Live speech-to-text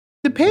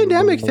The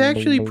pandemic's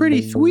actually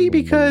pretty sweet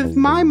because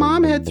my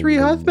mom had 3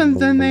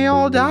 husbands and they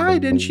all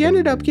died, and she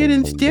ended up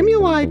getting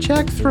stimuli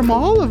checks from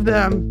all of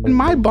them. And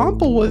my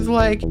bumper was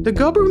like, the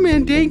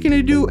government ain't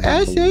gonna do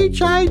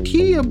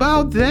SHIT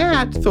about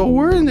that, so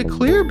we're in the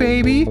clear,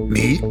 baby.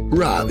 Meet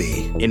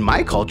Robbie. In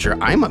my culture,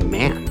 I'm a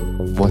man.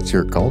 What's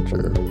your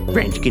culture?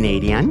 French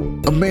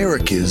Canadian.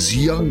 America's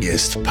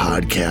youngest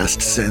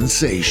podcast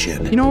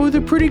sensation. You know, it was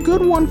a pretty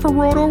good one for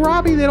Roto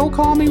Robbie. They don't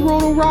call me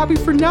Roto Robbie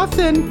for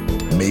nothing.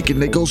 Makin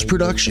Nichols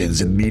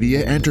Productions and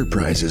Media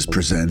Enterprises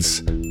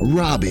presents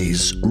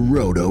Robbie's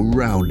Roto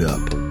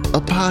Roundup,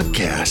 a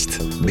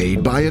podcast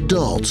made by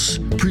adults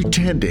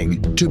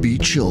pretending to be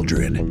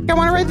children. I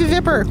want to ride the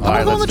zipper. All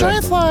right, I want to go on the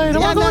giant slide. I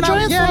want to go on the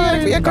giant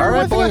slide. Yeah, All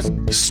right,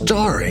 boys.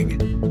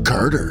 Starring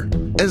Carter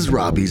as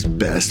Robbie's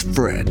best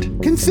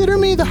friend. Consider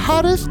me the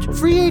hottest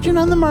free agent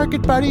on the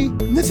market, buddy.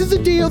 And this is the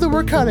deal that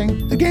we're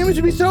cutting. The game is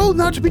to be sold,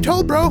 not to be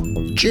told, bro.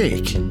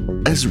 Jake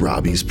as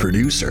Robbie's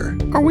producer.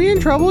 Are we in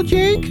trouble,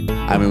 Jake?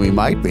 I mean, we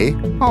might be.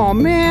 Oh,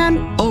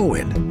 man.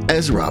 Owen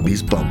as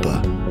Robbie's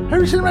bumpa.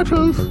 Have you seen my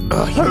pills?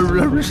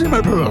 Have you seen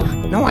my pills?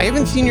 No, I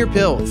haven't seen your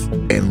pills.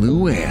 And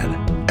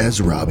Luann as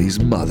Robbie's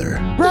mother.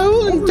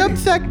 Raoul and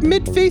Dubsack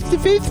met face to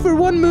face for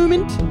one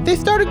moment. They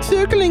started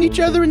circling each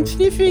other and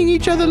sniffing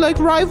each other like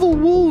rival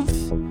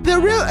wolves.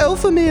 They're real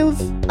alpha males.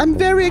 I'm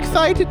very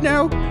excited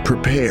now.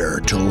 Prepare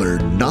to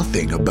learn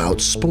nothing about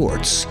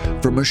sports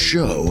from a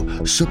show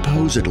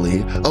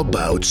supposedly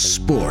about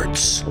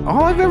sports.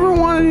 All I've ever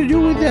wanted to do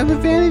was have a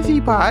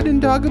fantasy pod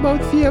and talk about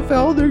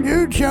CFL.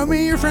 Dude, show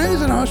me your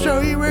friends and I'll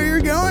show you where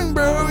you're going,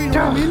 bro. You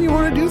know what I mean? You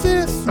want to do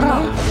this?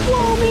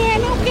 Whoa,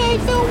 man. Okay,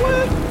 so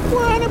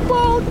we're on a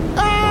boat.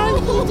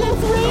 It's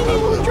just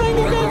raining. We're trying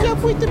to catch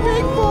up with the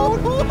big boat.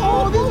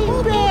 Oh, this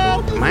is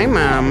bad. My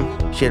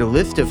mom, she had a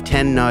list of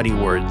 10 naughty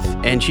words,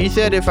 and she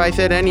said if I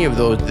said any of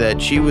those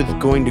that she was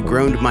going to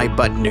ground my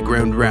butt into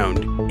ground round.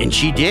 And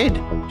she did.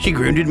 She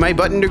grounded my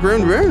butt into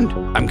ground round.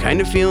 I'm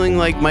kind of feeling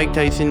like Mike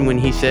Tyson when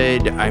he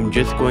said, I'm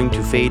just going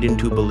to fade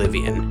into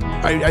oblivion.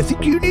 I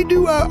think you need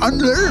to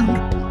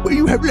unlearn what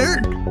you have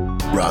learned.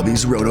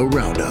 Robbie's Roto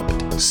Roundup,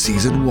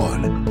 Season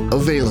 1,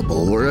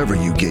 available wherever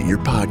you get your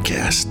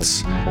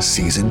podcasts.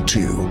 Season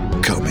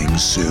 2, coming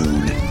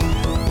soon.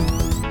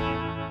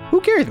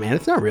 Who cares, man?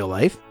 It's not real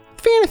life.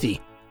 It's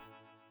fantasy.